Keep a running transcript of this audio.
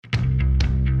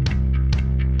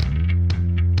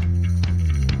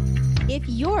If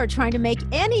you're trying to make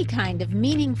any kind of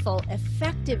meaningful,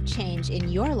 effective change in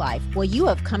your life, well, you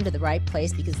have come to the right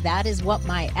place, because that is what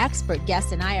my expert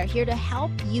guest and I are here to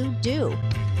help you do.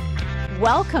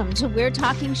 Welcome to We're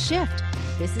Talking Shift.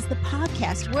 This is the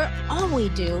podcast where all we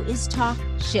do is talk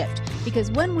shift.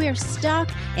 Because when we're stuck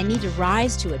and need to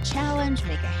rise to a challenge,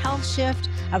 make a health shift,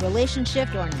 a relationship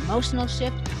shift, or an emotional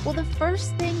shift, well, the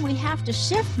first thing we have to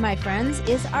shift, my friends,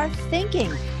 is our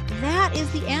thinking. That is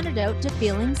the antidote to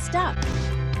feeling stuck.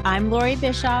 I'm Lori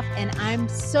Bischoff, and I'm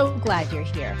so glad you're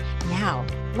here. Now,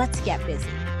 let's get busy.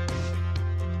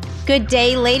 Good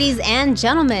day, ladies and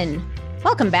gentlemen.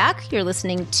 Welcome back. You're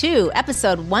listening to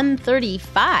episode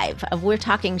 135 of We're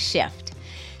Talking Shift.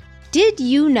 Did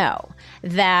you know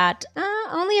that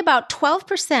only about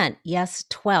 12%, yes,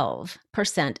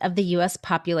 12% of the U.S.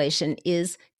 population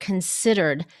is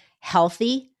considered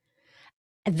healthy?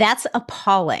 That's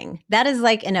appalling. That is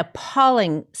like an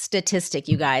appalling statistic,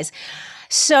 you guys.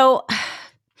 So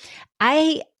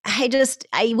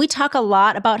we talk a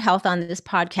lot about health on this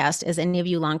podcast, as any of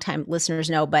you longtime listeners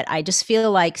know, but I just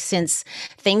feel like since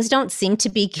things don't seem to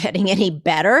be getting any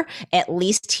better, at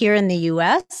least here in the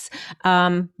US,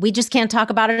 we just can't talk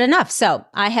about it enough. So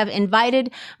I have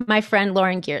invited my friend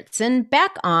Lauren Geertsen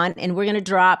back on, and we're going to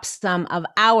drop some of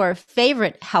our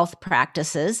favorite health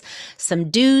practices, some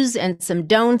do's and some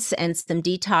don'ts, and some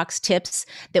detox tips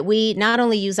that we not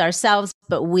only use ourselves,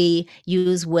 but we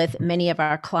use with many of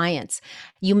our clients.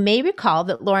 You may recall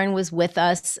that Lauren was with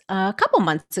us a couple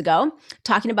months ago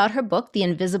talking about her book, The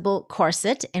Invisible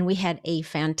Corset, and we had a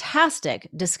fantastic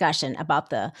discussion about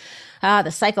the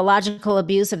psychological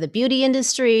abuse of the beauty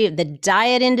industry, the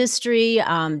diet industry,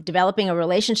 developing a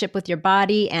relationship with your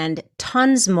body, and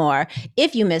tons more.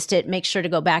 If you missed it, make sure to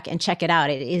go back and check it out.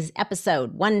 It is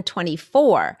episode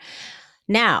 124.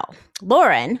 Now,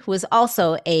 Lauren, who is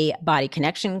also a body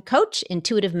connection coach,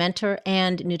 intuitive mentor,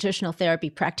 and nutritional therapy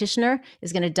practitioner,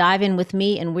 is going to dive in with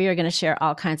me, and we are going to share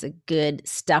all kinds of good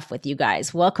stuff with you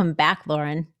guys. Welcome back,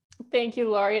 Lauren. Thank you,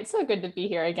 Lori. It's so good to be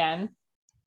here again.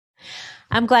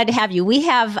 I'm glad to have you. We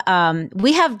have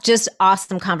just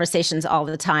awesome conversations all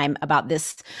the time about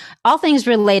this, all things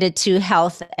related to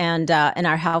health and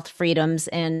our health freedoms.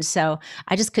 And so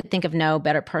I just could think of no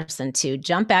better person to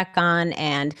jump back on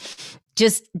and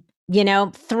just,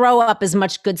 throw up as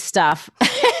much good stuff as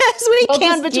we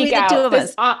can between the two of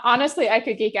us. Honestly, I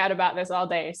could geek out about this all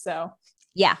day. So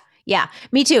yeah,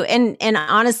 me too. And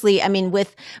honestly, I mean,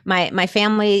 with my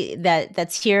family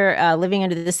that's here living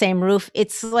under the same roof,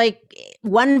 it's like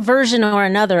one version or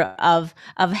another of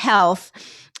health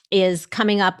is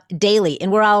coming up daily,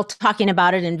 and we're all talking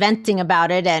about it and venting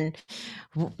about it and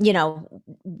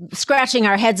scratching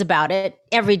our heads about it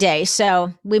every day.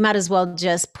 So we might as well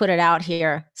just put it out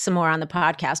here some more on the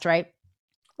podcast, right?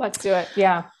 Let's do it.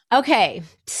 Yeah. Okay.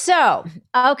 So,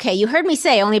 you heard me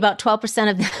say only about 12%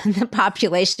 of the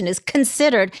population is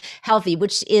considered healthy,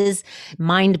 which is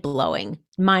mind-blowing.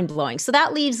 So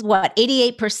that leaves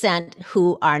 88%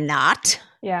 who are not.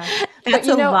 Yeah. That's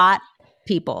a lot of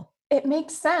people. It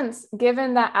makes sense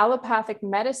given that allopathic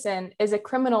medicine is a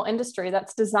criminal industry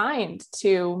that's designed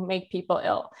to make people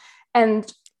ill. And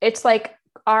it's like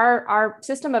our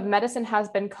system of medicine has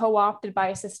been co-opted by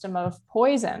a system of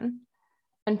poison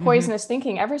and poisonous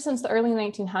thinking ever since the early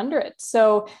 1900s.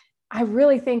 So I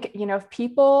really think, if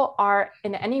people are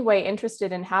in any way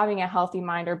interested in having a healthy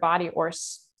mind or body or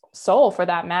soul for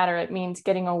that matter, it means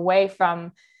getting away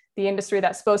from the industry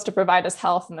that's supposed to provide us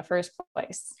health in the first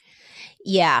place.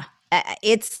 Yeah.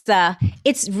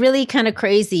 It's really kind of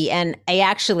crazy. And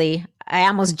I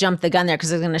almost jumped the gun there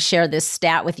because I was going to share this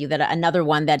stat with you, that another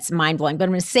one that's mind blowing, but I'm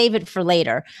going to save it for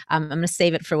later. I'm going to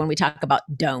save it for when we talk about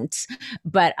don'ts.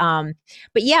 But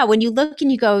yeah, when you look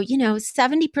and you go,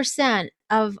 70%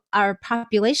 of our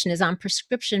population is on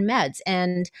prescription meds,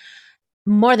 and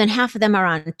more than half of them are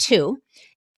on 2.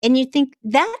 And you think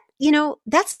that,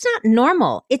 that's not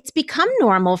normal. It's become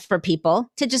normal for people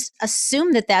to just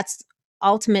assume that that's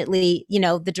ultimately,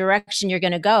 the direction you're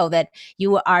going to go, that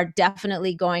you are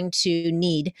definitely going to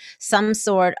need some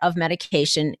sort of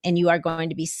medication and you are going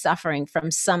to be suffering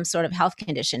from some sort of health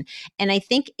condition. And I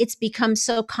think it's become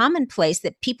so commonplace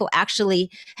that people actually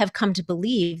have come to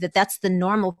believe that that's the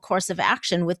normal course of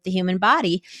action with the human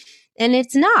body. And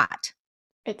it's not.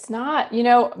 It's not.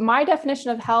 My definition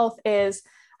of health is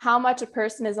how much a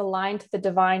person is aligned to the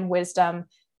divine wisdom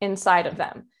inside of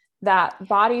them. That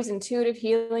body's intuitive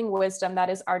healing wisdom, that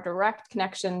is our direct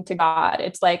connection to God.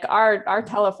 It's like our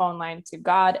telephone line to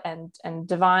God and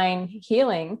divine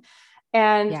healing.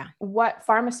 And what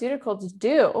pharmaceuticals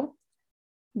do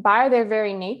by their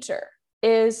very nature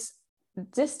is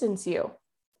distance you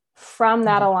from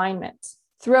that alignment.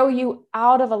 throw you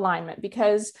out of alignment,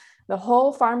 because the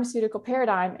whole pharmaceutical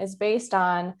paradigm is based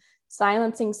on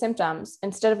silencing symptoms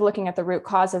instead of looking at the root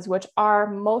causes, which are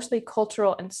mostly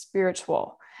cultural and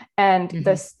spiritual. And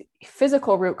the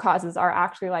physical root causes are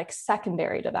actually like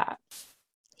secondary to that.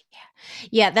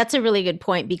 Yeah, that's a really good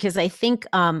point, because I think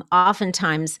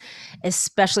oftentimes,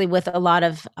 especially with a lot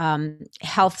of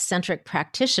health-centric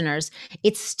practitioners,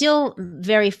 it's still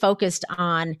very focused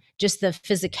on just the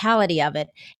physicality of it.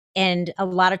 And a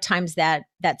lot of times that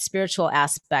spiritual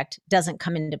aspect doesn't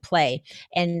come into play.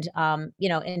 And,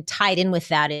 and tied in with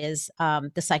that is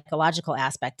the psychological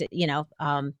aspect,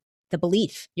 the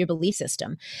belief, your belief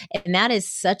system. And that is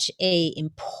such a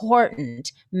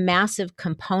important, massive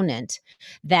component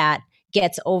that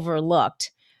gets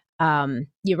overlooked.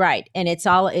 You're right. And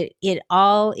it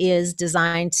all is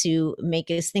designed to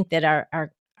make us think that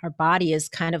our body is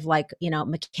kind of like,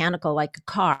 mechanical, like a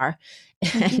car.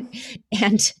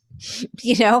 and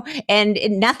and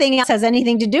nothing else has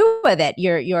anything to do with it.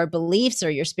 Your beliefs or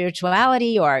your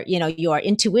spirituality or, your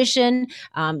intuition,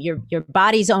 your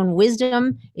body's own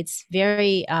wisdom. It's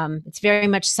very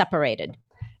much separated.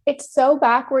 It's so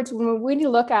backwards when we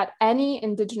look at any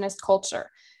indigenous culture.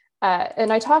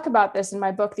 And I talk about this in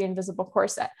my book, The Invisible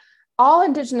Corset. All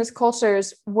indigenous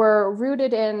cultures were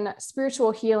rooted in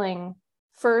spiritual healing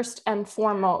first and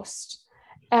foremost.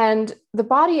 And the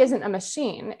body isn't a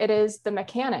machine. It is the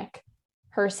mechanic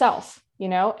herself,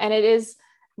 and it is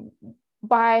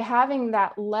by having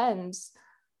that lens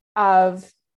of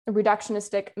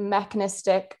reductionistic,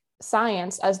 mechanistic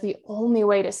science as the only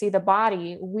way to see the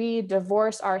body, we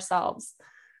divorce ourselves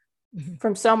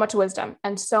from so much wisdom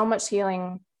and so much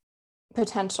healing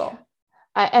potential.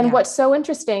 What's so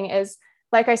interesting is,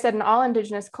 like I said, in all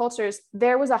indigenous cultures,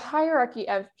 there was a hierarchy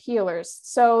of healers.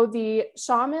 So the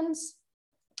shamans,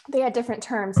 they had different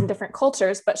terms in different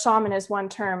cultures, but shaman is one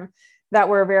term that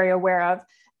we're very aware of.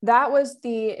 That was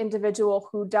the individual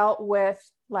who dealt with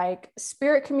like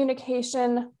spirit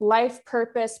communication, life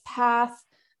purpose, path,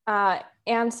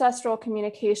 ancestral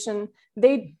communication.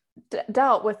 They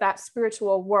dealt with that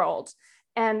spiritual world,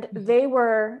 and they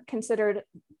were considered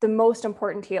the most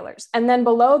important healers. And then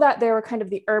below that, there were kind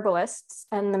of the herbalists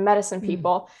and the medicine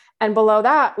people. And below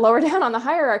that, lower down on the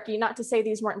hierarchy, not to say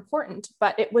these weren't important,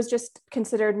 but it was just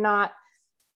considered not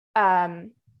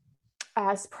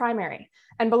as primary.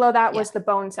 And below that was the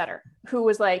bone setter, who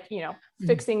was like,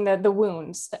 fixing the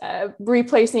wounds,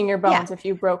 replacing your bones if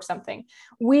you broke something.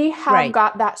 We have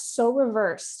got that so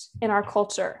reversed in our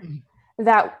culture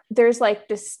that there's like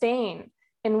disdain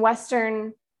in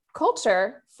Western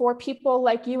culture for people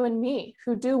like you and me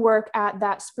who do work at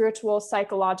that spiritual,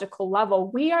 psychological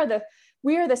level. We are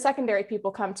the secondary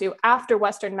people come to after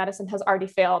Western medicine has already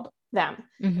failed them.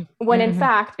 When in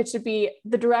fact, it should be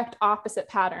the direct opposite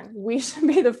pattern. We should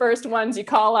be the first ones you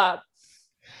call up.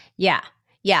 Yeah.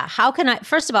 How can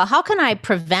I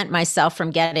prevent myself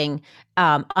from getting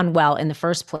unwell in the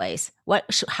first place?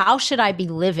 How should I be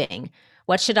living?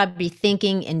 What should I be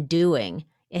thinking and doing?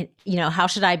 And, how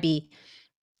should I be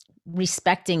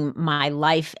respecting my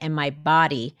life and my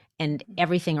body and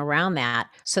everything around that,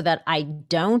 so that I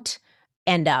don't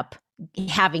end up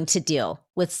having to deal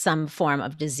with some form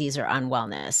of disease or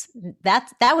unwellness?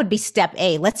 That would be step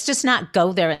A. Let's just not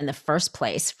go there in the first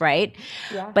place, right?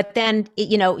 Yeah. But then,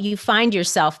 you find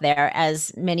yourself there,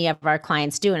 as many of our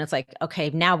clients do, and it's like, okay,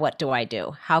 now what do I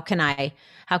do? How can I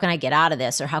get out of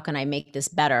this, or how can I make this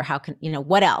better? How can,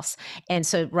 what else? And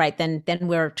so, then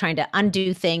we're trying to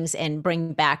undo things and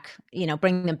bring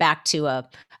them back to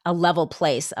a level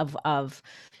place of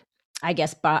I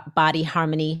guess, body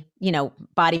harmony,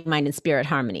 body, mind, and spirit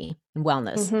harmony and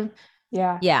wellness.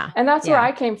 Yeah. And that's where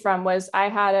I came from. Was I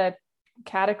had a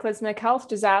cataclysmic health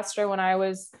disaster when I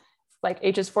was like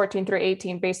ages 14 through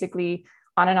 18, basically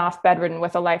on and off bedridden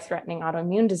with a life-threatening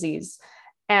autoimmune disease.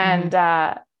 And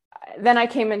then I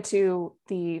came into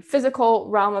the physical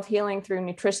realm of healing through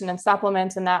nutrition and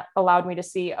supplements. And that allowed me to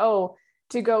see,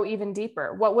 to go even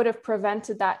deeper. What would have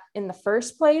prevented that in the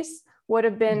first place would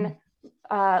have been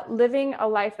living a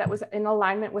life that was in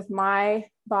alignment with my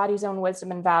body's own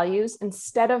wisdom and values,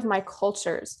 instead of my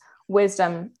culture's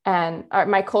wisdom and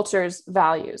my culture's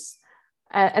values.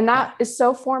 And that is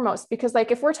so foremost, because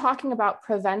like, if we're talking about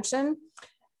prevention,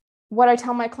 what I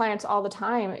tell my clients all the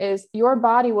time is your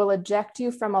body will eject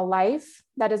you from a life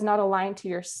that is not aligned to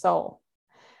your soul.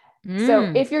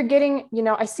 So if you're getting,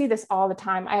 I see this all the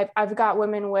time. I've got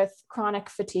women with chronic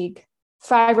fatigue,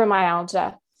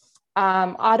 fibromyalgia,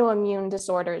 autoimmune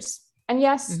disorders. And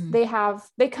yes,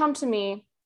 they come to me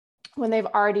when they've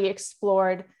already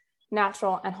explored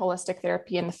natural and holistic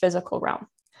therapy in the physical realm,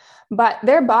 but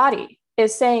their body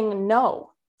is saying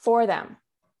no for them.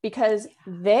 because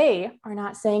they are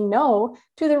not saying no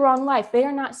to the wrong life. They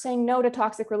are not saying no to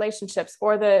toxic relationships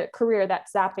or the career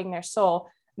that's zapping their soul.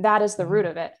 That is the root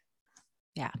of it.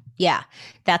 Yeah. Yeah.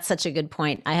 That's such a good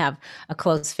point. I have a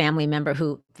close family member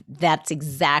who that's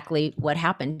exactly what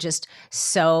happened. Just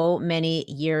so many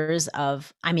years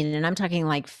of, I mean, and I'm talking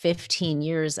like 15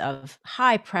 years of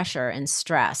high pressure and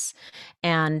stress.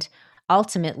 And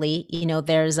ultimately,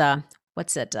 there's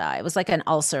what's it? It was like an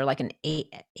ulcer, like an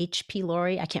H.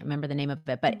 pylori. I can't remember the name of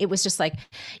it, but it was just like,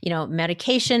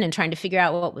 medication and trying to figure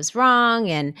out what was wrong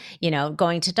and,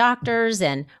 going to doctors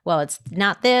and, well, it's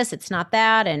not this, it's not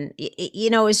that. And,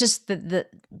 it's just the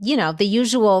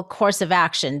usual course of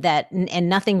action and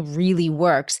nothing really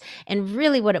works. And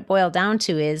really what it boiled down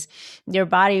to is her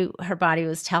body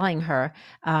was telling her,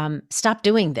 stop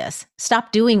doing this,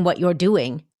 stop doing what you're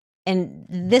doing. And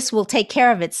this will take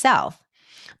care of itself.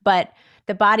 But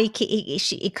the body,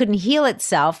 it couldn't heal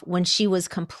itself when she was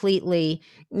completely,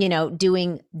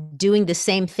 doing the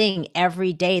same thing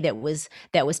every day that was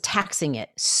taxing it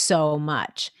so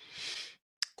much.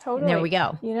 Totally. And there we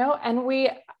go. And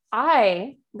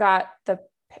I got the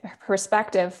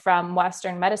perspective from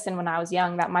Western medicine when I was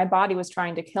young that my body was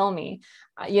trying to kill me.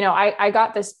 I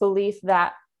got this belief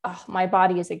that my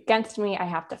body is against me. I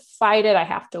have to fight it. I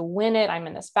have to win it. I'm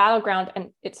in this battleground.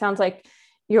 And it sounds like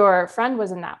your friend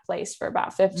was in that place for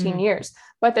about 15 years.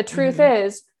 But the truth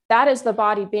is that is the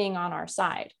body being on our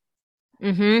side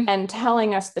and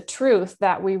telling us the truth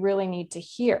that we really need to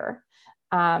hear.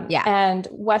 And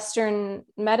Western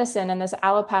medicine and this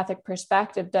allopathic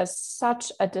perspective does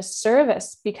such a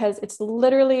disservice because it's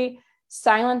literally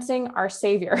silencing our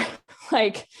savior.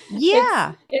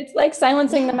 It's like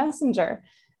silencing the messenger.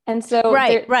 And so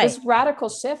this radical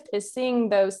shift is seeing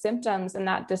those symptoms and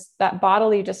that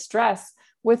bodily distress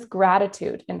with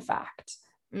gratitude, in fact,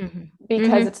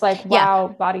 because it's like, wow,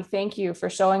 body, thank you for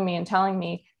showing me and telling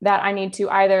me that I need to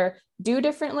either do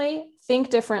differently, think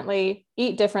differently,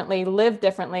 eat differently, live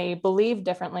differently, believe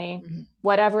differently,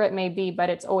 whatever it may be,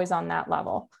 but it's always on that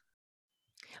level.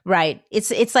 Right.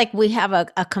 It's like we have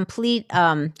a complete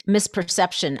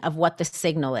misperception of what the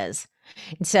signal is.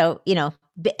 And so,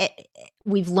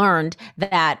 we've learned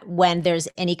that when there's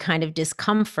any kind of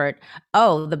discomfort,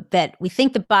 that we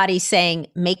think the body's saying,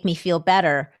 make me feel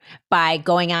better by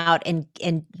going out and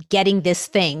getting this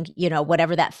thing,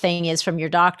 whatever that thing is from your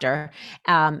doctor,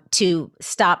 to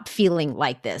stop feeling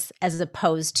like this, as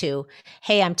opposed to,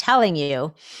 hey, I'm telling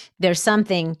you, there's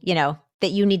something, that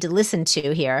you need to listen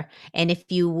to here. And if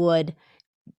you would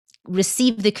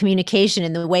receive the communication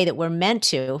in the way that we're meant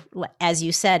to, as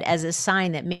you said, as a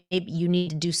sign that maybe you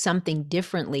need to do something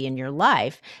differently in your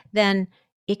life, then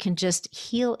it can just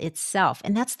heal itself.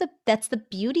 And that's the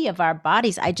beauty of our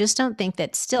bodies. I just don't think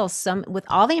that still with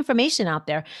all the information out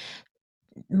there,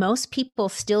 most people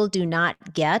still do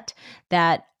not get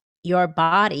that our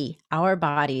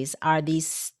bodies are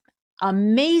these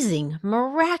amazing,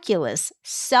 miraculous,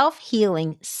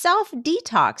 self-healing,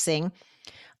 self-detoxing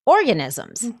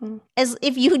organisms. As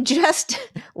if you just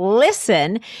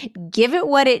listen, give it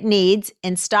what it needs,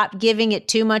 and stop giving it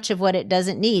too much of what it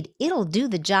doesn't need, it'll do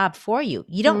the job for you.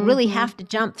 You don't really have to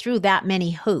jump through that many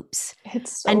hoops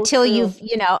until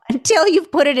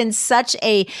you've put it in such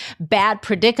a bad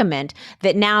predicament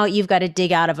that now you've got to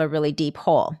dig out of a really deep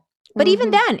hole. But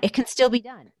even then, it can still be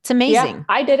done. It's amazing. Yeah,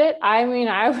 I did it. I mean,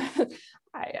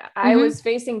 I was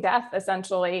facing death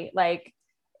essentially. Like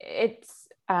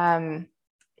I'm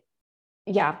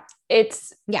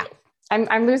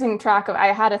losing track of,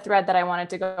 I had a thread that I wanted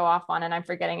to go off on and I'm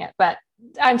forgetting it, but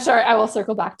I'm sure I will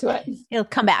circle back to it. It'll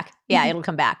come back. Yeah, it'll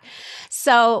come back.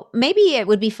 So maybe it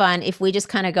would be fun if we just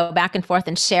kind of go back and forth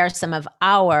and share some of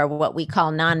our, what we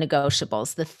call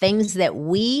non-negotiables, the things that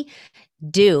we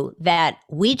do, that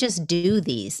we just do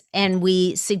these, and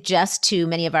we suggest to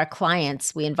many of our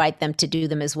clients, we invite them to do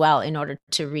them as well in order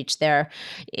to reach their,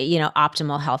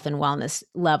 optimal health and wellness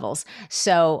levels.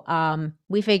 So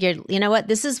we figured,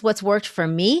 this is what's worked for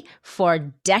me for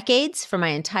decades, for my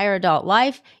entire adult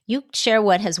life. You share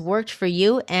what has worked for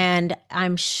you, and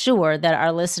I'm sure that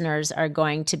our listeners are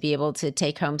going to be able to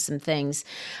take home some things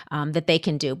that they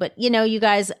can do. But you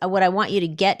guys, what I want you to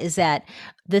get is that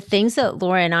the things that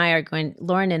Lauren and I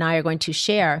are going to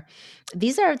share,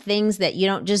 these are things that you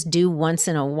don't just do once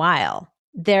in a while.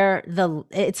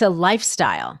 It's a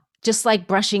lifestyle, just like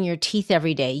brushing your teeth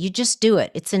every day. You just do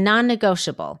it. It's a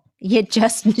non-negotiable. You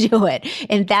just do it.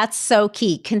 And that's so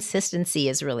key. Consistency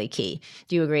is really key.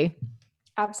 Do you agree?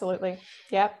 Absolutely.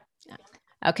 Yep.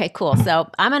 Okay, cool. So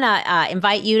I'm going to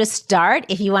invite you to start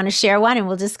if you want to share one, and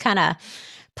we'll just kind of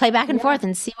play back and Yeah. forth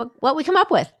and see what we come up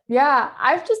with. Yeah,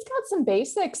 I've just got some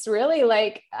basics really.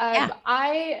 Like Yeah.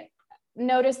 I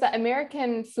noticed that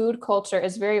American food culture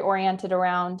is very oriented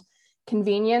around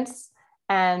convenience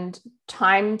and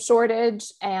time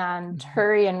shortage and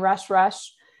hurry and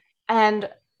rush. And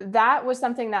that was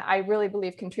something that I really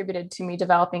believe contributed to me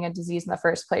developing a disease in the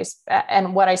first place,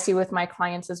 and what I see with my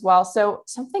clients as well. So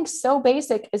something so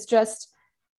basic is just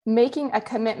making a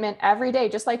commitment every day,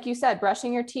 just like you said,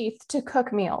 brushing your teeth, to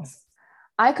cook meals.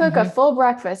 I cook a full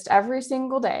breakfast every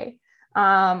single day.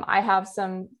 I have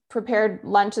some prepared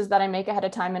lunches that I make ahead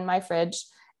of time in my fridge.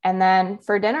 And then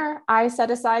for dinner, I set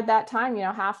aside that time,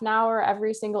 half an hour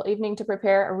every single evening to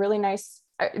prepare a really nice,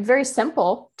 very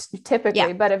simple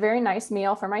typically, but a very nice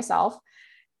meal for myself.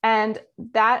 And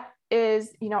that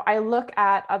is, I look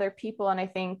at other people and I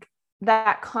think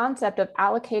that concept of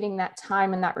allocating that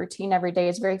time and that routine every day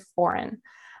is very foreign.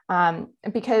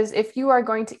 Because if you are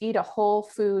going to eat a whole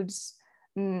foods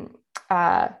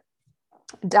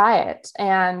diet,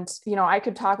 and I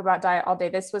could talk about diet all day.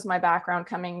 This was my background,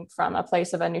 coming from a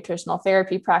place of a nutritional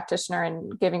therapy practitioner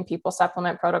and giving people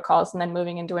supplement protocols and then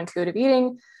moving into intuitive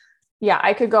eating. Yeah,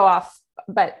 I could go off,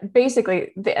 but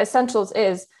basically the essentials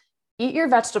is eat your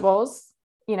vegetables,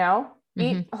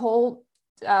 eat whole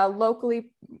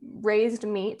locally raised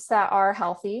meats that are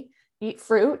healthy, eat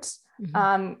fruit,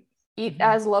 eat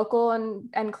as local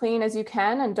and clean as you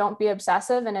can, and don't be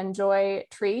obsessive, and enjoy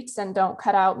treats, and don't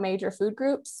cut out major food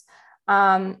groups.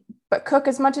 But cook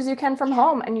as much as you can from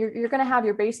home, and you're going to have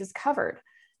your bases covered.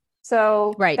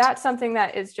 So that's something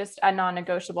that is just a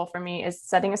non-negotiable for me, is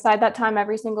setting aside that time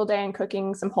every single day and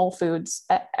cooking some whole foods.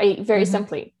 I eat very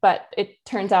simply, but it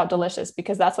turns out delicious,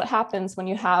 because that's what happens when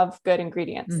you have good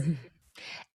ingredients.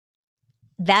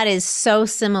 That is so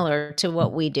similar to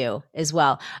what we do as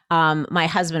well. My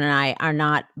husband and I are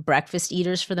not breakfast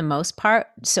eaters for the most part.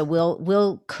 So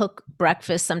we'll cook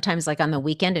breakfast sometimes like on the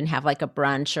weekend and have like a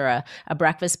brunch or a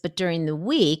breakfast. But during the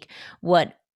week,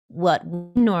 what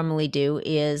we normally do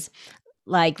is,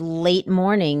 like, late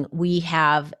morning, we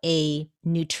have a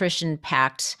nutrition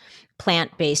packed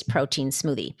plant-based protein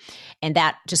smoothie. And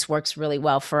that just works really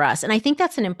well for us. And I think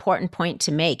that's an important point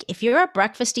to make. If you're a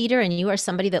breakfast eater and you are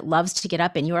somebody that loves to get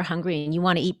up and you are hungry and you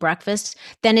want to eat breakfast,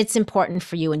 then it's important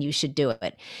for you and you should do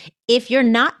it. If you're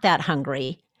not that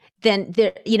hungry, then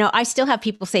I still have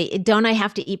people say, don't I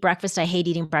have to eat breakfast? I hate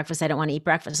eating breakfast. I don't want to eat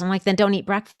breakfast. I'm like, then don't eat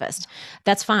breakfast.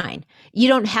 That's fine. You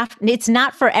don't have, it's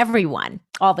not for everyone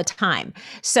all the time.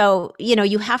 So,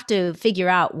 you have to figure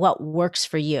out what works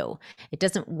for you. It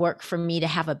doesn't work for me to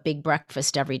have a big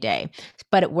breakfast every day,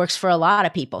 but it works for a lot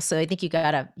of people. So I think you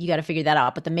gotta figure that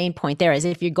out. But the main point there is,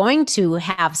 if you're going to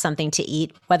have something to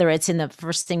eat, whether it's in the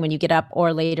first thing when you get up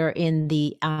or later in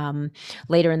the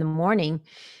morning,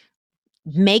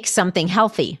 make something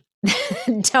healthy.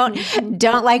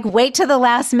 don't like wait to the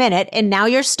last minute and now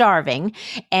you're starving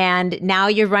and now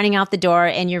you're running out the door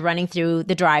and you're running through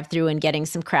the drive-through and getting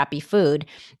some crappy food,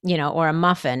 or a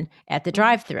muffin at the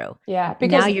drive-through. Yeah,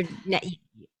 because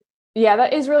now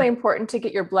that is really important to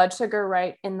get your blood sugar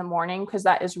right in the morning, because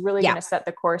that is really going to set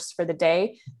the course for the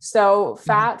day. So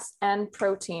fats and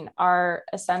protein are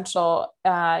essential.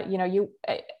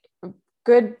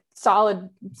 Good solid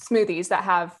smoothies that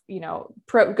have,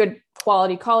 good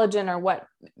quality collagen or what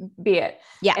be it.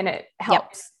 Yeah. And it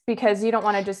helps because you don't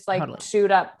want to just shoot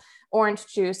up orange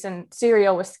juice and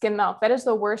cereal with skim milk. That is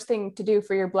the worst thing to do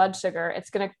for your blood sugar.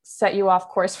 It's going to set you off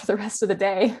course for the rest of the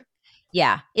day.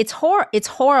 Yeah, it's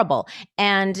horrible.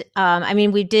 And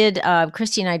we did,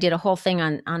 Christy and I did a whole thing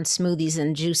on smoothies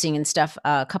and juicing and stuff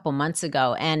a couple months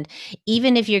ago. And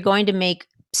even if you're going to make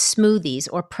smoothies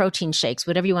or protein shakes,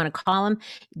 whatever you want to call them,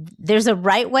 there's a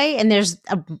right way and there's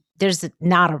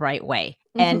not a right way.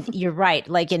 And you're right.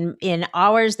 Like in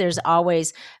ours, there's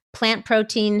always plant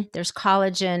protein, there's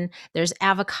collagen, there's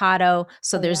avocado.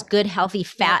 So there's good, healthy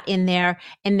fat in there.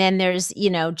 And then there's,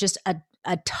 just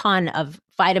a ton of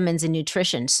vitamins and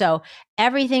nutrition. So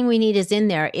everything we need is in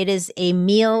there. It is a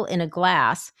meal in a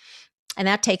glass. And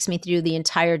that takes me through the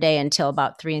entire day until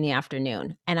about 3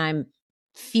 p.m. And I'm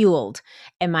fueled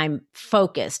and I'm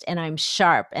focused and I'm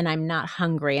sharp and I'm not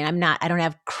hungry and I don't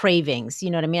have cravings.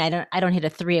 You know what I mean? I don't hit a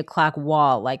 3 o'clock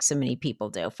wall like so many people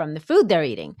do from the food they're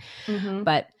eating.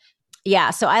 But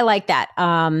yeah, so I like that.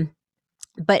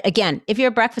 But again, if you're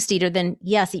a breakfast eater, then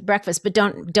yes, eat breakfast, but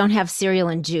don't have cereal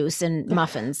and juice and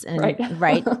muffins. And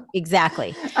right.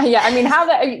 Exactly. Have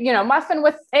that, muffin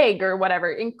with egg or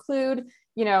whatever. Include,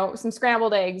 some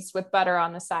scrambled eggs with butter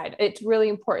on the side. It's really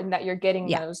important that you're getting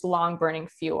those long burning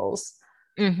fuels.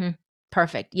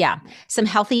 Perfect. Yeah. Some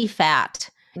healthy fat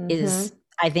is,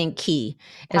 I think, key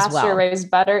as Pasture well. raised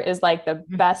butter is like the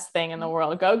best thing in the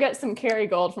world. Go get some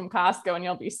Kerrygold from Costco and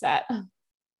you'll be set.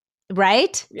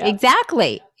 Right? Yep.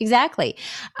 Exactly. Exactly.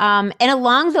 And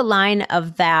along the line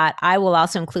of that, I will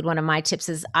also include one of my tips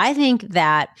is I think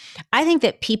that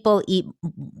people eat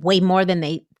way more than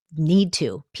they need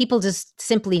to. People just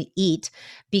simply eat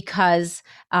because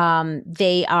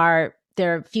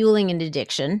they're fueling an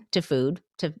addiction to food,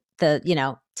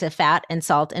 to fat and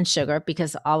salt and sugar,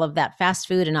 because all of that fast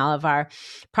food and all of our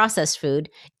processed food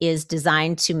is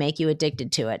designed to make you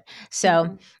addicted to it.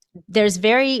 So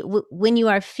when you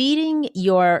are feeding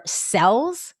your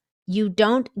cells, you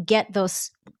don't get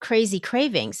those crazy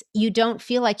cravings. You don't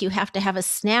feel like you have to have a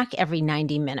snack every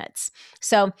 90 minutes.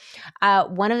 So,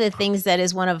 one of the things that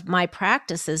is one of my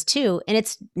practices too, and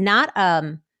it's not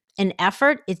an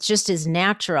effort, it just is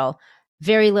natural.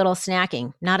 Very little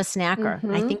snacking, not a snacker.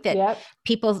 I think that Yep.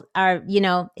 people are,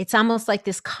 it's almost like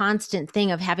this constant thing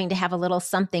of having to have a little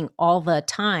something all the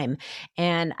time.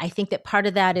 And I think that part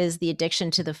of that is the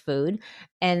addiction to the food.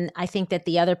 And I think that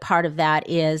the other part of that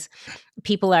is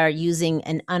people are using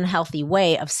an unhealthy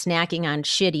way of snacking on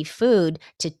shitty food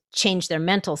to change their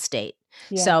mental state.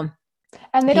 Yeah. So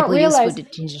And they don't people use realize, food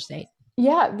to change their state.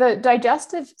 yeah, the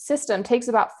digestive system takes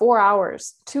about 4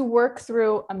 hours to work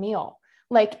through a meal.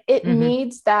 Like it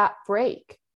needs that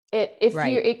break.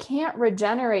 It can't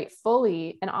regenerate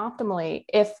fully and optimally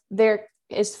if there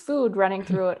is food running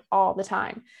through it all the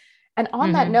time. And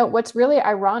on that note, what's really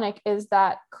ironic is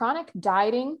that chronic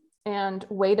dieting and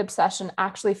weight obsession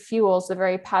actually fuels the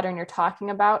very pattern you're talking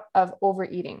about of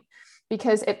overeating,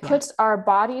 because it puts our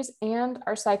bodies and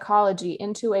our psychology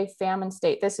into a famine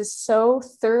state. This is so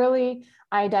thoroughly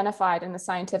identified in the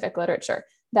scientific literature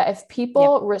that if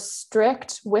people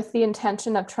restrict with the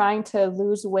intention of trying to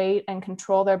lose weight and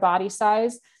control their body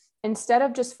size, instead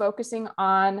of just focusing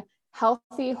on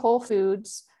healthy whole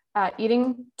foods,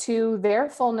 eating to their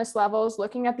fullness levels,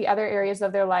 looking at the other areas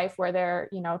of their life where they're,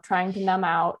 trying to numb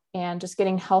out and just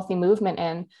getting healthy movement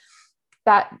in,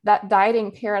 that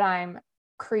dieting paradigm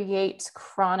creates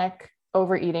chronic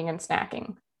overeating and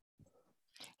snacking.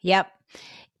 Yep.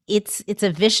 It's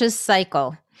a vicious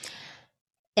cycle.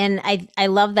 And I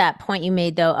love that point you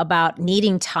made, though, about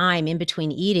needing time in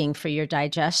between eating for your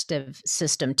digestive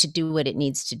system to do what it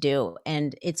needs to do.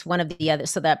 And it's one of the other.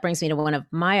 So that brings me to one of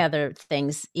my other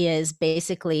things is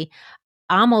basically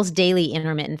almost daily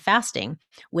intermittent fasting,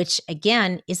 which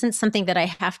again, isn't something that I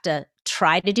have to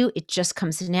try to do. It just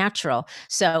comes natural.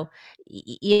 So,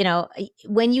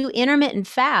 when you intermittent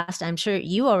fast, I'm sure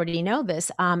you already know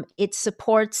this, it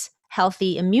supports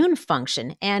healthy immune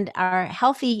function, and our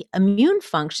healthy immune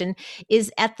function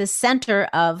is at the center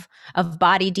of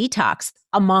body detox,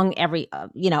 among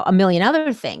a million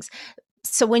other things.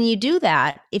 So when you do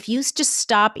that, if you just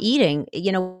stop eating,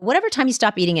 whatever time you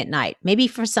stop eating at night, maybe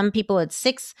for some people it's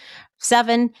 6,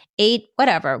 7, 8,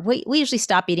 whatever. We usually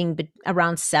stop eating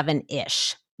around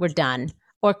 7-ish. We're done,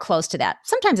 or close to that.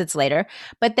 Sometimes it's later,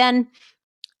 but then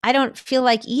I don't feel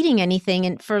like eating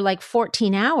anything for like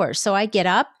 14 hours. So I get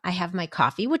up, I have my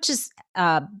coffee, which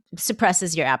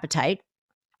suppresses your appetite.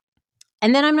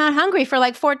 And then I'm not hungry for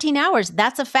like 14 hours.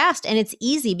 That's a fast. And it's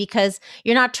easy because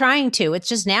you're not trying to. It's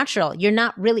just natural.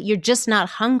 You're just not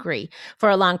hungry for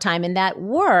a long time. And that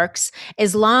works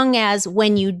as long as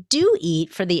when you do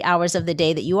eat for the hours of the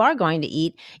day that you are going to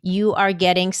eat, you are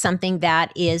getting something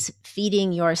that is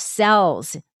feeding your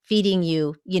cells, feeding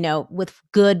you, with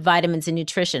good vitamins and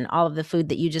nutrition, all of the food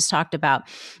that you just talked about,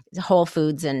 whole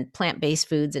foods and plant-based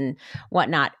foods and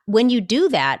whatnot. When you do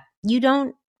that, you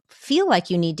don't feel like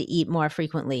you need to eat more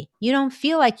frequently. You don't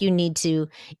feel like you need to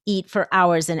eat for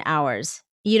hours and hours.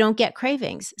 You don't get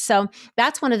cravings. So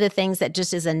that's one of the things that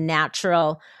just is a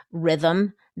natural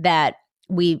rhythm that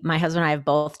my husband and I have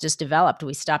both just developed.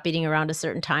 We stop eating around a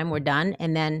certain time, we're done.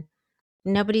 And then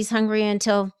nobody's hungry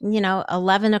until,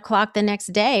 11 o'clock the next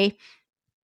day.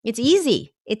 It's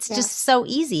easy. It's just so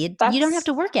easy. You don't have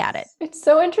to work at it. It's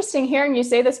so interesting hearing you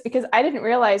say this, because I didn't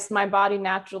realize my body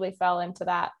naturally fell into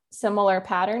that similar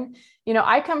pattern.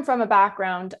 I come from a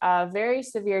background of very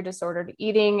severe disordered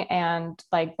eating and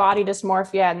like body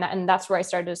dysmorphia. And that's where I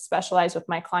started to specialize with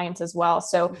my clients as well.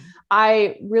 So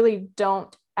I really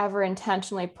don't ever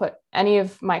intentionally put any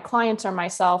of my clients or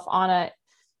myself on a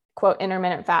quote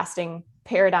intermittent fasting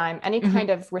paradigm, any kind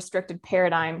of restricted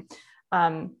paradigm.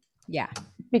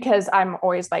 Because I'm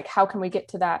always like, how can we get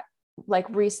to that, like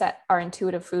reset our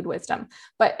intuitive food wisdom?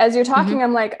 But as you're talking,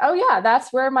 I'm like, oh yeah,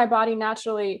 that's where my body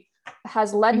naturally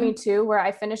has led me to, where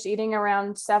I finish eating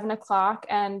around 7 o'clock.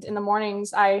 And in the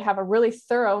mornings, I have a really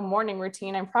thorough morning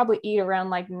routine. I probably eat around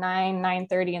like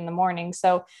 9:30 in the morning.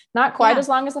 So not quite as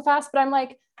long as a fast, but I'm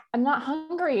like, I'm not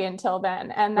hungry until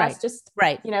then. And that's Right. just,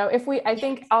 Right. I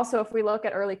think also if we look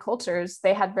at early cultures,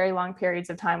 they had very long periods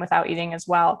of time without eating as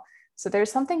well. So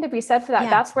there's something to be said for that. Yeah.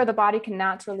 That's where the body can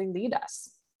naturally lead us.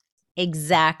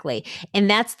 Exactly. And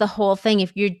that's the whole thing.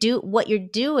 If what you're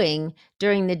doing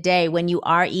during the day when you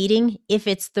are eating, if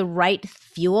it's the right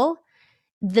fuel,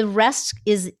 the rest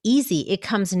is easy. It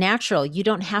comes natural. You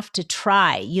don't have to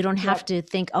try. You don't have Yep. to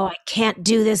think, oh, I can't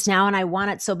do this now and I want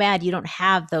it so bad. You don't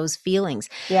have those feelings.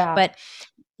 Yeah. But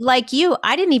like you,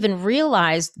 I didn't even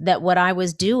realize that what I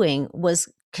was doing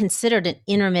was considered an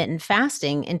intermittent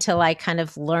fasting until I kind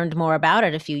of learned more about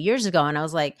it a few years ago. And I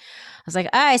was like,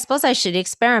 I suppose I should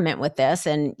experiment with this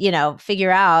and,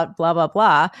 figure out blah, blah,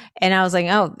 blah. And I was like,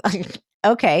 oh,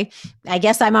 okay, I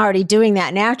guess I'm already doing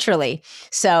that naturally.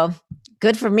 So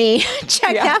good for me.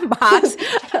 Check that box.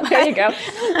 There you go.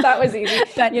 That was easy.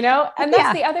 But, and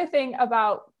that's the other thing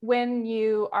about when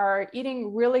you are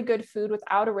eating really good food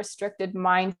without a restricted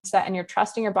mindset and you're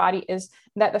trusting your body, is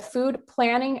that the food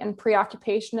planning and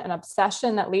preoccupation and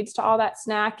obsession that leads to all that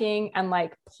snacking and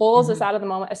like pulls us out of the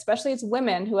moment, especially as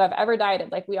women who have ever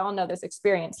dieted, like we all know this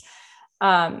experience.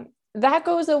 That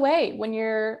goes away when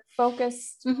you're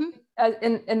focused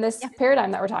in this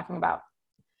paradigm that we're talking about.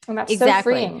 And that's so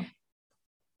freeing.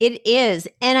 It is.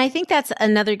 And I think that's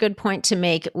another good point to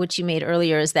make, which you made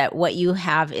earlier, is that what you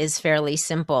have is fairly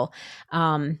simple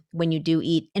when you do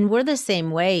eat. And we're the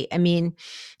same way. I mean,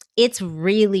 it's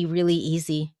really, really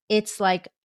easy. It's like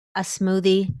a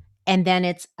smoothie and then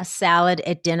it's a salad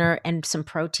at dinner and some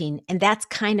protein. And that's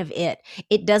kind of it.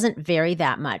 It doesn't vary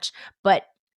that much. But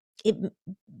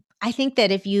I think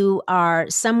that if you are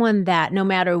someone that no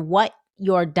matter what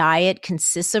your diet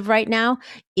consists of right now,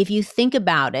 if you think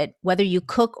about it, whether you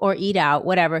cook or eat out,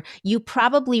 whatever, you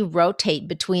probably rotate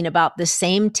between about the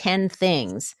same 10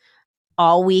 things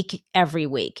all week, every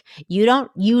week. You don't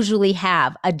usually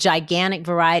have a gigantic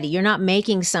variety. You're not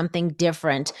making something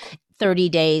different 30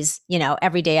 days,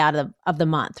 every day out of the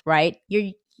month, right?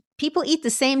 People eat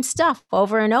the same stuff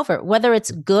over and over, whether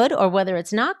it's good or whether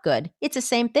it's not good. It's the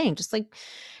same thing. Just like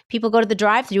people go to the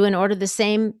drive-thru and order the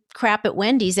same crap at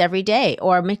Wendy's every day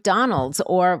or McDonald's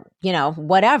or,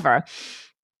 whatever.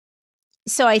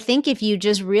 So I think if you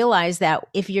just realize that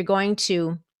if you're going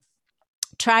to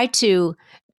try to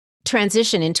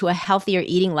transition into a healthier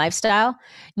eating lifestyle,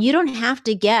 you don't have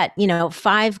to get,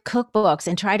 5 cookbooks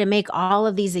and try to make all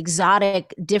of these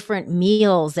exotic different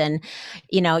meals. And,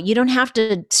 you don't have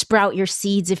to sprout your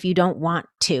seeds if you don't want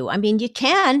to. I mean, you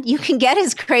can get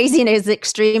as crazy and as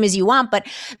extreme as you want, but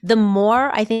the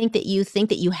more I think that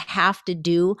you have to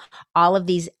do all of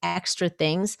these extra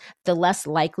things, the less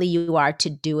likely you are to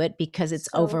do it because it's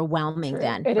overwhelming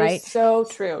then, it right? Is so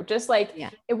true. Just like,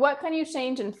 what can you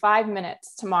change in 5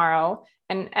 minutes tomorrow?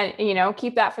 And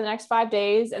keep that for the next 5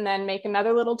 days and then make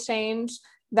another little change.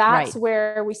 That's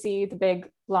where we see the big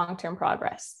long-term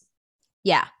progress.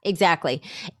 Yeah, exactly.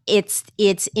 It's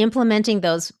implementing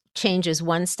those changes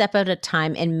one step at a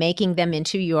time and making them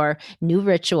into your new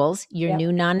rituals, your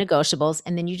new non-negotiables,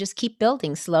 and then you just keep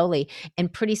building slowly.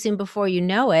 And pretty soon, before you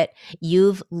know it,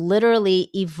 you've literally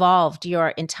evolved your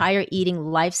entire eating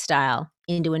lifestyle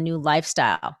into a new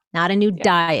lifestyle, not a new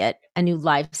diet, a new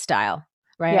lifestyle.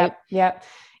 Right? Yep.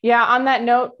 Yeah. On that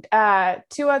note,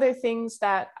 2 other things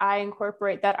that I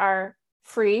incorporate that are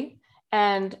free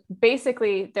and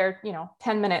basically they're,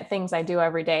 10-minute things I do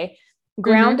every day: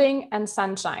 grounding and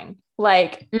sunshine.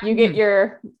 Like you get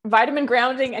your vitamin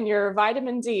grounding and your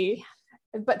vitamin D,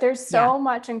 but there's so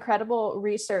much incredible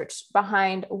research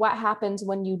behind what happens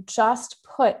when you just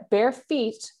put bare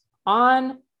feet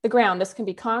on the ground. This can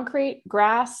be concrete,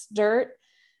 grass, dirt.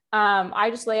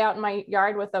 I just lay out in my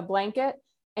yard with a blanket.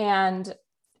 And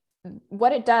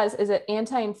what it does is it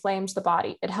anti-inflames the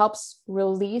body. It helps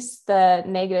release the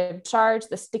negative charge,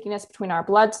 the stickiness between our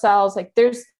blood cells. Like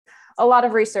there's a lot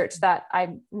of research that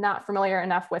I'm not familiar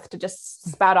enough with to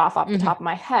just spout off the top of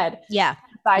my head. Yeah.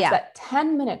 Besides that,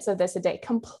 10 minutes of this a day,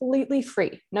 completely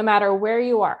free, no matter where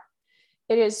you are.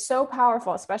 It is so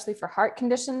powerful, especially for heart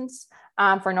conditions,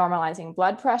 for normalizing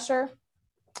blood pressure.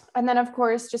 And then of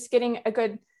course, just getting a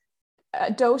good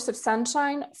dose of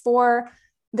sunshine.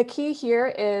 The key here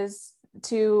is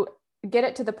to get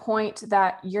it to the point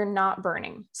that you're not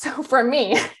burning. So for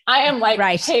me, I am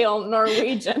like pale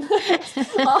Norwegian.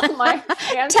 All my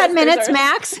 10 minutes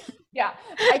max. Yeah,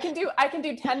 I can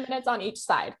do 10 minutes on each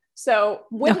side. So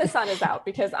when the sun is out,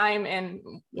 because I'm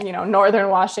in, northern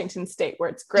Washington state where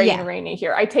it's gray and rainy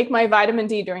here, I take my vitamin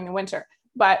D during the winter.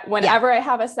 But Yeah. whenever I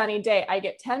have a sunny day, I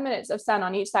get 10 minutes of sun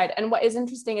on each side. And what is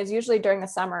interesting is usually during the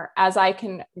summer, as I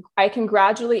can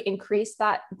gradually increase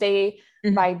that day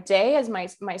Mm-hmm. by day as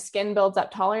my skin builds up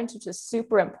tolerance, which is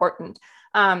super important.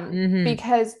 Mm-hmm.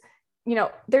 Because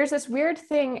there's this weird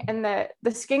thing in the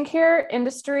skincare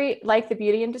industry, like the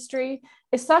beauty industry,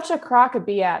 is such a crock of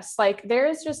BS. Like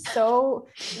there's so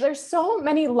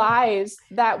many lies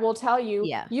that will tell you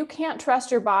Yeah. you can't trust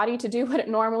your body to do what it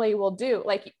normally will do.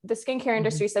 Like the skincare Mm-hmm.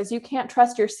 industry says you can't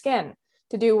trust your skin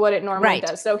to do what it normally Right.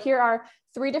 does. So here are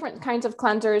 3 different kinds of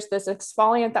cleansers, this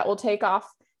exfoliant that will take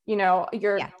off Yeah.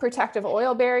 your protective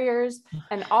oil barriers,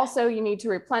 and also you need to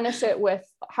replenish it with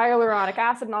hyaluronic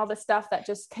acid and all this stuff that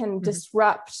just can Mm-hmm.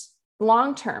 disrupt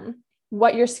long term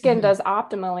what your skin Mm-hmm. does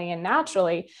optimally and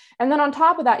naturally. And then on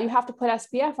top of that, you have to put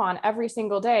SPF on every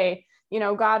single day.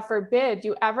 God forbid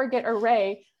you ever get a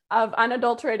ray of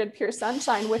unadulterated pure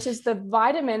sunshine, which is the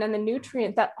vitamin and the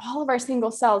nutrient that all of our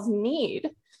single cells need.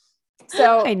 I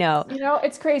So, know.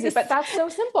 it's crazy, but that's so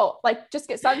simple. Like just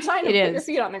get sunshine It and put your is.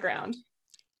 feet on the ground.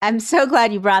 I'm so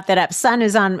glad you brought that up. Sun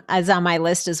is on my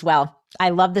list as well. I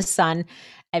love the sun.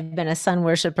 I've been a sun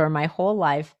worshiper my whole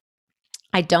life.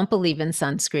 I don't believe in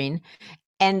sunscreen.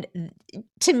 And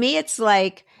to me, it's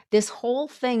like this whole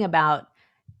thing about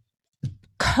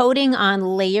coating on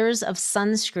layers of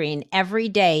sunscreen every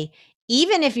day,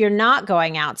 even if you're not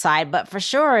going outside, but for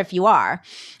sure if you are.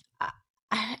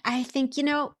 I think,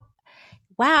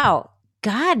 wow,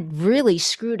 God really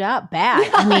screwed up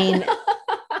bad. I mean,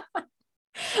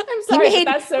 I'm he sorry, but made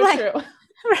that's so like true.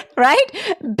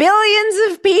 right?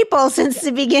 Billions of people since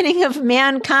the beginning of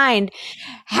mankind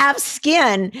have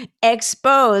skin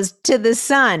exposed to the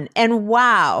sun. And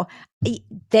wow,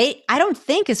 I don't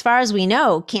think, as far as we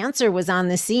know, cancer was on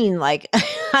the scene like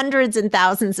hundreds and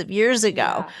thousands of years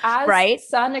ago, Yeah. As right?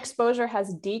 sun exposure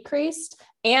has decreased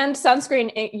and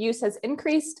sunscreen use has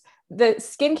increased, the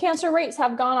skin cancer rates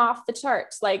have gone off the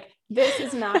charts. Like this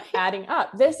is not adding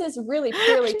up. This is really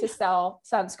purely to sell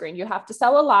sunscreen. You have to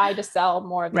sell a lie to sell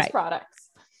more of these Right. products.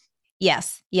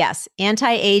 Yes, yes.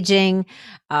 Anti-aging,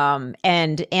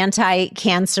 and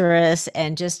anti-cancerous,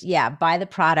 and just, yeah, buy the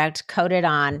product, coat it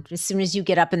on. As soon as you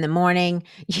get up in the morning,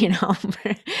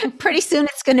 pretty soon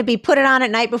it's going to be put it on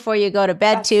at night before you go to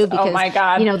bed too, Oh because, my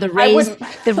God. the I rays, wouldn't.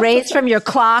 the rays from your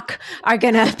clock are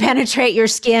going to penetrate your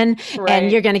skin and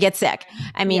Right. you're going to get sick.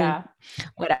 I mean, Yeah.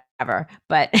 whatever.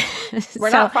 But We're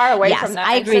so not far away yes, from that.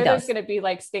 I I'm agree sure there's those. going to be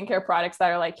like skincare products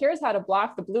that are like, here's how to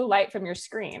block the blue light from your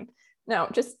screen. No,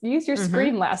 just use your Mhm.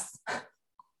 screen less.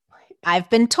 I've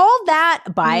been told that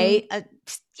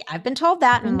I've been told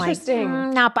that, and I'm like, Interesting.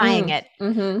 not buying it.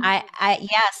 Mm-hmm.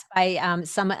 Yes, by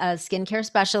some skincare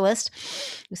specialist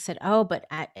who said, oh, but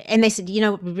and they said,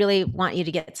 we really want you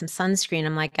to get some sunscreen.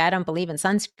 I'm like, I don't believe in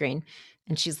sunscreen.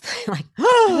 And she's like,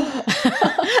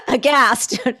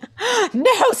 aghast.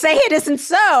 No, say it isn't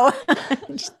so.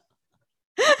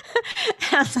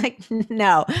 I was like,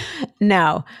 no.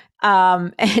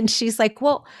 And she's like,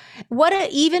 well,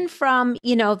 even from,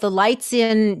 the lights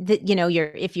in the,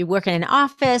 if you work in an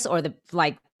office, or the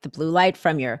blue light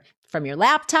from your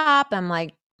laptop. I'm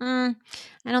like, I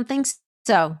don't think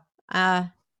so.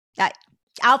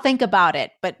 I'll think about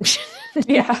it, but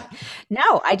Yeah.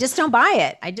 no, I just don't buy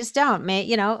it. I just don't.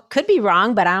 Could be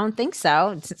wrong, but I don't think so.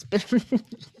 It's been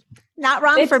not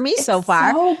wrong for me so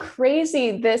far. So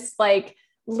crazy. This like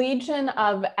legion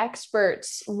of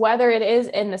experts, whether it is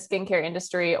in the skincare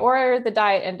industry or the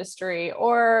diet industry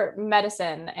or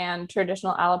medicine and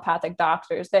traditional allopathic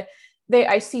doctors, that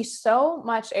I see so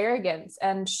much arrogance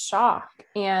and shock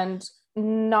and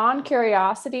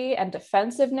non-curiosity and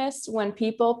defensiveness when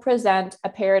people present a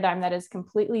paradigm that is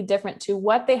completely different to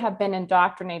what they have been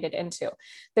indoctrinated into.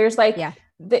 There's like, Yeah.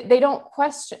 they don't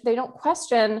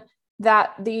question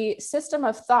that the system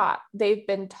of thought they've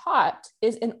been taught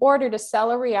is in order to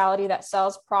sell a reality that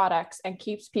sells products and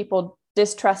keeps people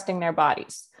distrusting their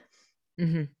bodies.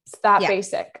 Mm-hmm. It's that Yeah.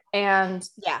 basic. And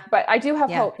Yeah. but I do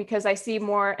have Yeah. hope, because I see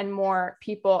more and more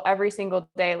people every single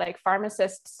day, like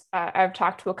pharmacists. I've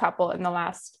talked to a couple in the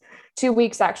last 2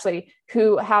 weeks actually,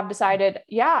 who have decided,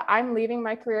 yeah, I'm leaving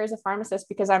my career as a pharmacist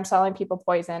because I'm selling people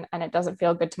poison and it doesn't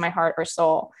feel good to my heart or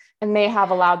soul. And they have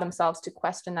allowed themselves to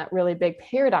question that really big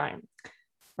paradigm.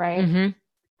 Right. Mm-hmm.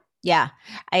 Yeah.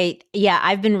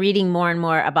 I've been reading more and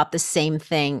more about the same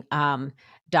thing.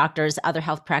 Doctors, other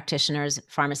health practitioners,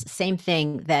 pharmacists, same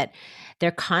thing, that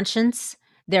their conscience,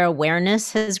 their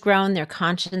awareness has grown, their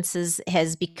consciences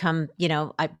has become,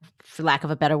 for lack of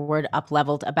a better word,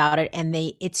 up-leveled about it. And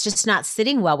it's just not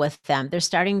sitting well with them. They're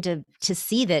starting to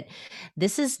see that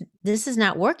this is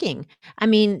not working. I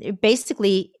mean,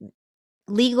 basically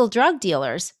legal drug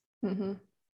dealers Mm-hmm.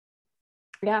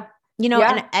 Yeah. You know,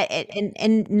 Yeah.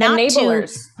 and not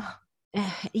Enablers.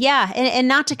 yeah, and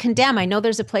not to condemn. I know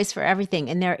there's a place for everything,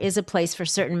 and there is a place for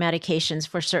certain medications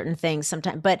for certain things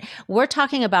sometimes. But we're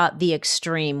talking about the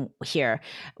extreme here.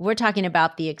 We're talking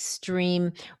about the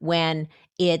extreme when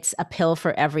it's a pill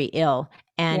for every ill,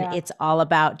 and Yeah. it's all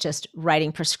about just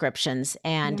writing prescriptions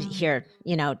and Yeah. here,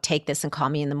 you know, take this and call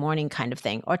me in the morning kind of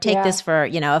thing, or take Yeah. this for,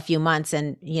 you know, a few months,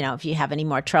 and you know, if you have any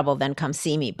more trouble, then come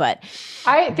see me. But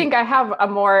I think I have a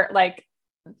more like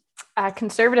a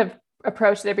conservative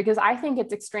approach there, because I think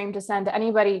it's extreme to send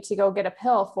anybody to go get a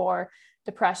pill for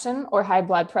depression or high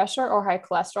blood pressure or high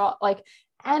cholesterol, like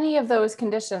any of those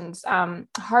conditions,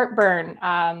 heartburn,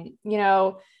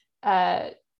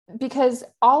 because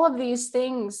all of these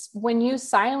things, when you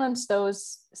silence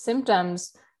those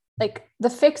symptoms, like the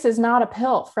fix is not a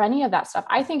pill for any of that stuff.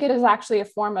 I think it is actually a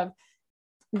form of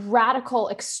radical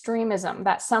extremism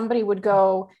that somebody would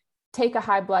go take a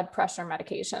high blood pressure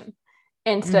medication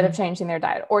instead of changing their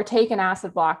diet, or take an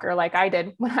acid blocker like I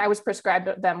did when I was prescribed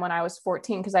them when I was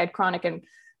 14, because I had chronic and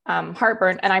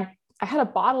heartburn. And I had a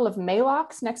bottle of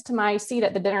Maalox next to my seat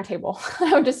at the dinner table.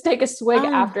 I would just take a swig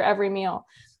after every meal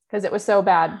because it was so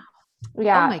bad.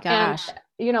 Yeah. Oh my gosh. And,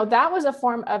 you know, that was a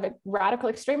form of radical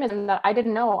extremism that I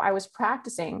didn't know I was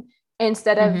practicing,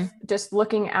 instead of just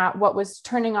looking at what was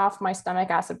turning off my stomach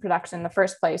acid production in the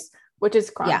first place, which is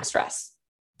chronic stress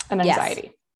and anxiety.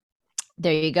 Yes.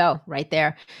 There you go, right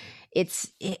there.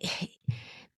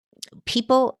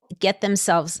 People get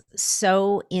themselves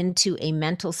so into a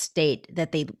mental state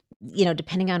that they, you know,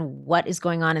 depending on what is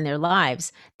going on in their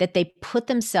lives, that they put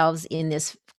themselves in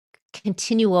this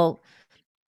continual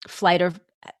flight or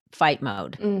fight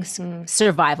mode,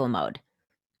 survival mode.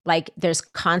 Like there's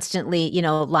constantly, you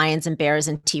know, lions and bears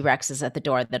and T-Rexes at the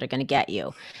door that are going to get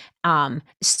you.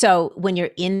 So when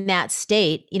you're in that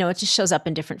state, you know, it just shows up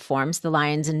in different forms. The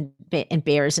lions and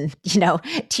bears and, you know,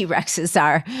 T-Rexes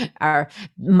are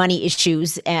money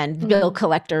issues and bill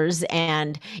collectors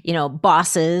and, you know,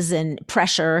 bosses and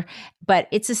pressure, but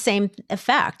it's the same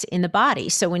effect in the body.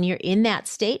 So when you're in that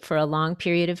state for a long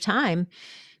period of time,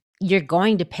 you're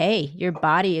going to pay. Your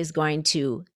body is going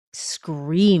to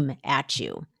scream at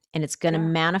you, and it's going to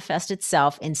manifest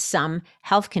itself in some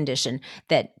health condition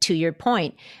that, to your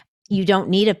point, you don't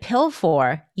need a pill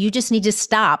for. You just need to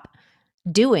stop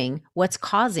doing what's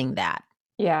causing that.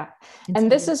 Yeah.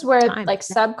 And this is where like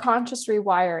subconscious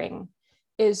rewiring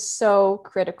is so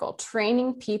critical.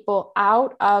 Training people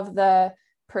out of the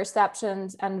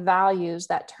perceptions and values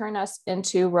that turn us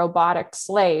into robotic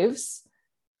slaves,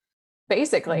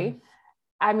 basically.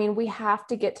 I mean, we have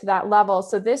to get to that level.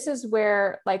 So this is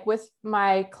where, like with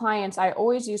my clients, I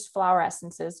always use flower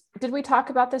essences. Did we talk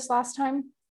about this last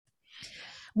time?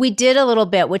 We did a little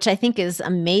bit, which I think is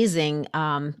amazing.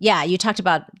 Yeah, you talked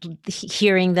about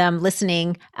hearing them,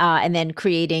 listening, and then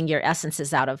creating your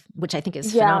essences out of, which I think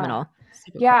is phenomenal.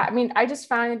 Yeah, I mean, I just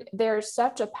find they're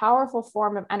such a powerful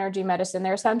form of energy medicine.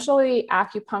 They're essentially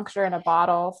acupuncture in a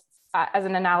bottle. As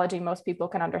an analogy, most people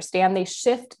can understand. They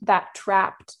shift that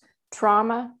trapped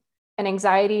trauma and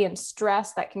anxiety and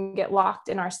stress that can get locked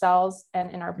in our cells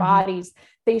and in our bodies.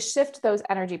 They shift those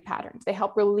energy patterns. They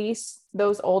help release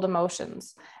those old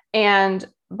emotions. And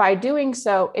by doing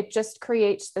so, it just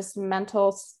creates this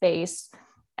mental space,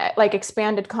 like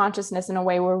expanded consciousness, in a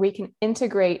way where we can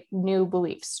integrate new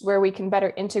beliefs, where we can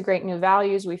better integrate new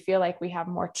values. We feel like we have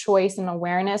more choice and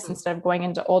awareness instead of going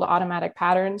into old automatic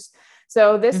patterns.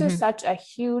 So this is such a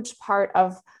huge part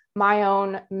of my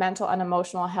own mental and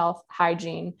emotional health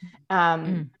hygiene,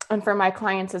 and for my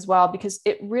clients as well, because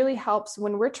it really helps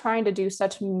when we're trying to do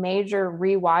such major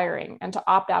rewiring and to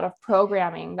opt out of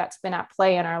programming that's been at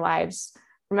play in our lives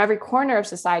from every corner of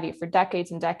society for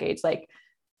decades and decades. Like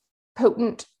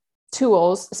potent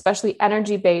tools, especially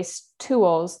energy-based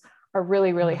tools, are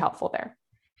really, really helpful there.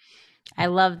 I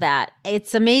love that.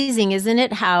 It's amazing, isn't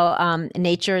it, how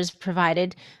nature has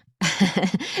provided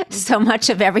so much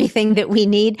of everything that we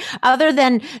need, other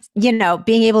than, you know,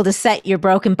 being able to set your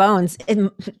broken bones. And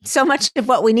so much of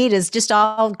what we need is just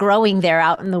all growing there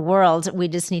out in the world. We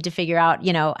just need to figure out,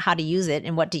 you know, how to use it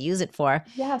and what to use it for.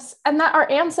 Yes. And that our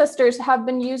ancestors have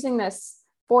been using this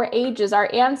for ages.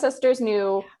 Our ancestors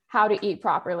knew how to eat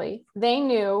properly. They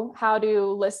knew how to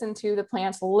listen to the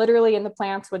plants, literally, and the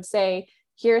plants would say,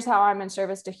 here's how I'm in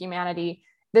service to humanity.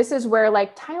 This is where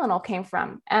like Tylenol came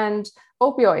from, and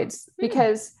opioids,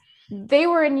 because they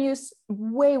were in use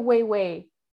way, way, way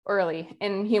early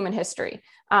in human history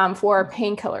for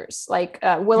painkillers, like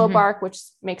willow bark, which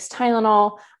makes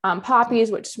Tylenol,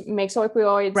 poppies, which makes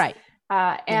opioids. Right.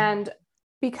 And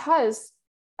because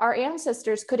our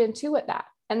ancestors could intuit that,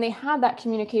 and they had that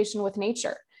communication with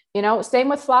nature. Same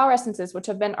with flower essences, which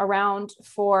have been around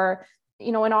for,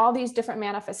 in all these different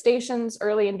manifestations.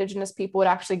 Early indigenous people would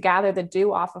actually gather the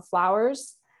dew off of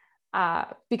flowers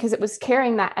because it was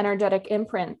carrying that energetic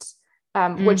imprint,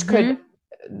 which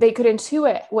they could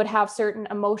intuit would have certain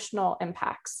emotional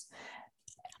impacts.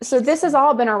 So this has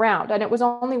all been around. And it was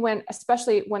only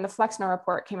especially when the Flexner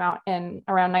report came out in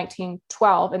around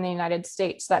 1912 in the United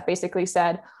States, that basically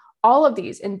said all of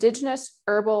these indigenous,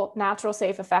 herbal, natural,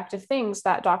 safe, effective things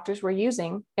that doctors were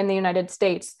using in the United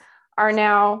States are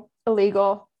now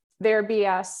illegal. They're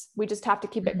BS. We just have to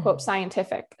keep it, quote,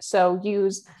 scientific. So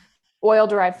use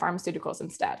oil-derived pharmaceuticals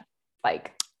instead.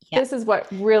 This is what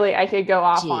really I could go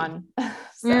off on.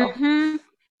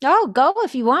 Oh, go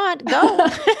if you want. Go.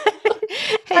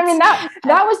 I mean, that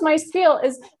was my spiel.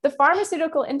 Is the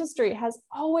pharmaceutical industry has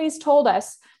always told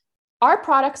us our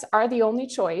products are the only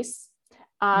choice.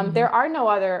 There are no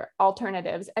other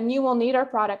alternatives, and you will need our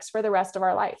products for the rest of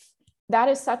our life. That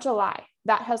is such a lie.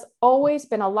 That has always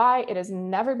been a lie. It has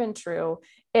never been true.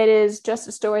 It is just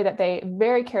a story that they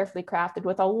very carefully crafted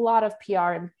with a lot of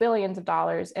PR and billions of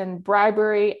dollars and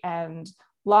bribery and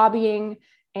lobbying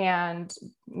and,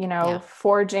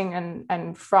 forging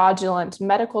and fraudulent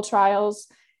medical trials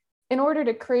in order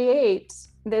to create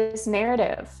this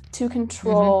narrative to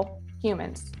control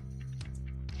humans.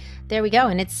 There we go.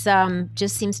 And it's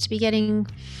just seems to be getting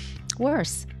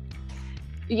worse.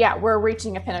 Yeah, we're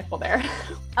reaching a pinnacle there.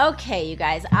 Okay, you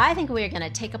guys, I think we're going to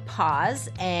take a pause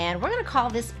and we're going to call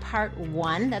this part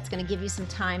 1. That's going to give you some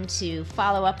time to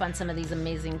follow up on some of these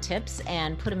amazing tips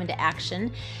and put them into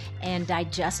action and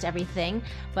digest everything.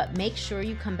 But make sure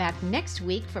you come back next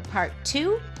week for part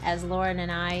 2 as Lauren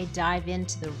and I dive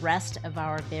into the rest of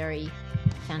our very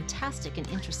fantastic and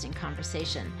interesting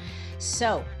conversation.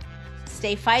 So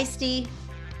stay feisty,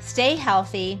 stay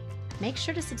healthy. Make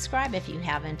sure to subscribe if you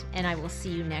haven't, and I will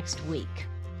see you next week.